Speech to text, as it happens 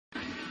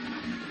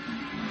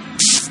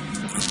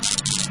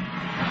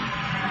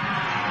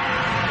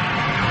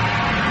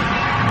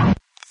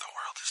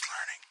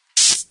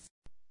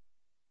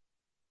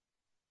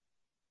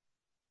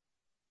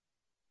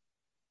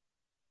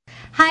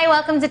Hi,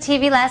 welcome to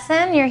TV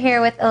Lesson. You're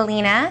here with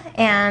Elina,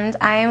 and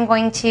I am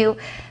going to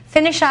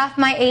finish off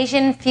my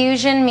Asian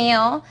fusion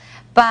meal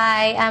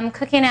by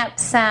cooking up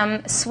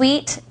some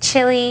sweet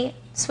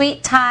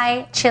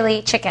Thai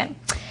chili chicken.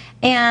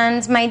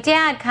 And my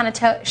dad kind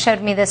of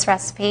showed me this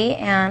recipe,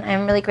 and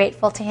I'm really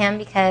grateful to him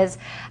because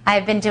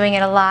I've been doing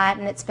it a lot,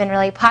 and it's been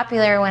really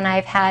popular when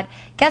I've had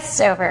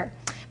guests over.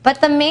 But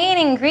the main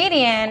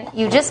ingredient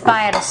you just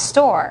buy at a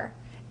store.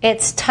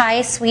 It's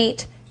Thai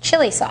sweet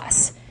chili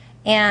sauce.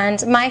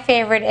 And my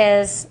favorite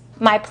is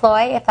my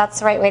ploy, if that's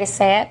the right way to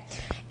say it.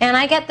 And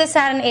I get this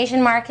at an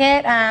Asian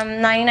market.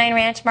 99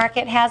 Ranch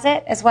Market has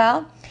it as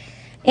well.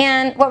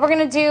 And what we're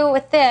going to do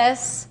with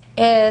this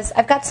is,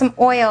 I've got some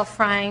oil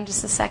frying.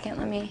 Just a second,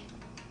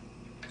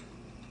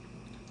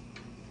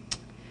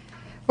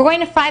 We're going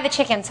to fry the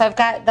chicken, so I've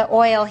got the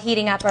oil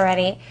heating up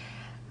already.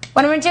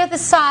 What I'm going to do with the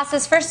sauce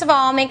is, first of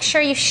all, make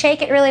sure you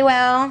shake it really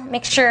well.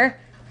 Make sure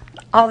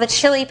all the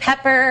chili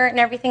pepper and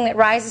everything that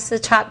rises to the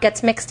top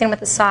gets mixed in with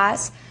the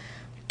sauce.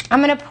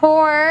 I'm going to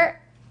pour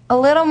a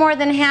little more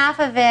than half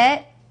of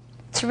it.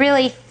 It's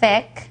really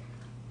thick.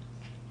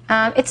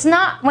 It's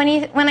not,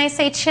 when I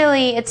say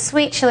chili, it's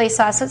sweet chili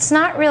sauce, so it's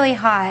not really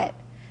hot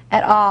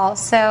at all.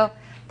 So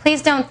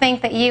please don't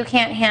think that you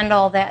can't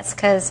handle this,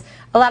 because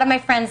a lot of my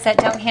friends that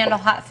don't handle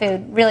hot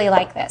food really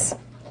like this.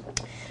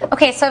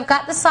 Okay, so I've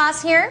got the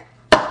sauce here,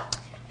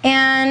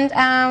 and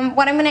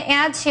what I'm going to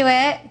add to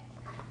it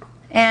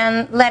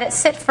and let it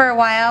sit for a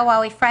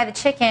while we fry the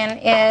chicken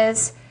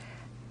is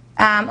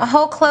a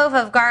whole clove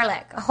of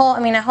garlic, a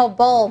whole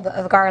bulb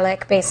of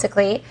garlic,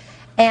 basically.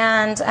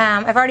 And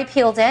I've already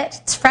peeled it.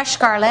 It's fresh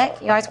garlic.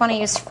 You always want to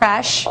use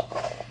fresh,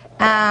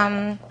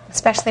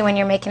 especially when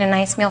you're making a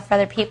nice meal for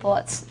other people.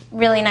 It's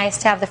really nice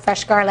to have the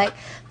fresh garlic.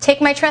 Take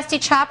my trusty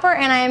chopper,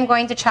 and I am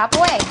going to chop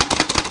away.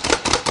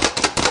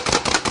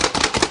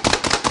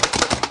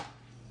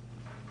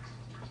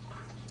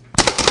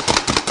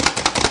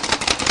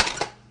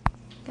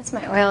 I guess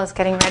my oil is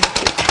getting ready to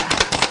heat.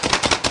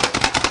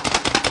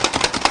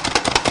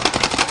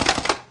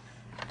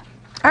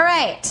 All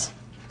right.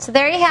 So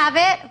there you have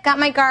it. I've got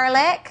my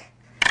garlic.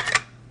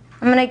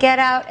 I'm going to get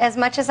out as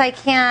much as I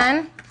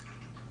can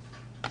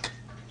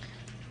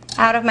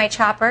out of my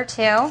chopper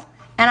too. And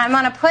I'm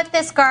going to put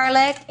this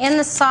garlic in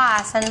the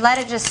sauce and let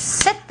it just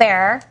sit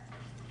there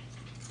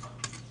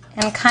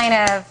and kind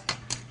of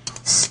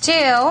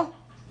stew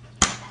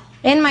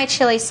in my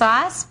chili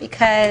sauce,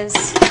 because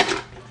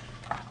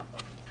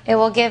it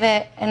will give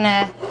it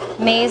an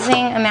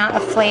amazing amount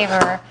of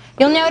flavor.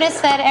 You'll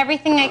notice that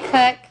everything I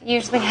cook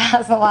usually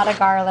has a lot of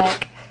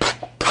garlic,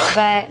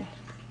 but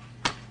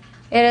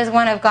it is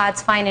one of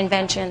God's fine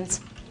inventions.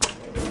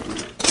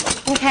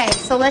 Okay,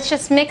 so let's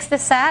just mix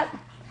this up.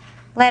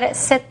 Let it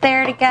sit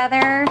there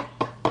together.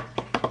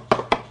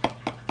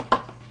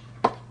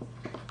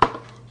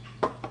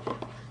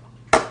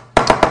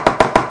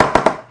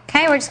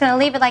 Okay, we're just going to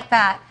leave it like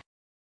that.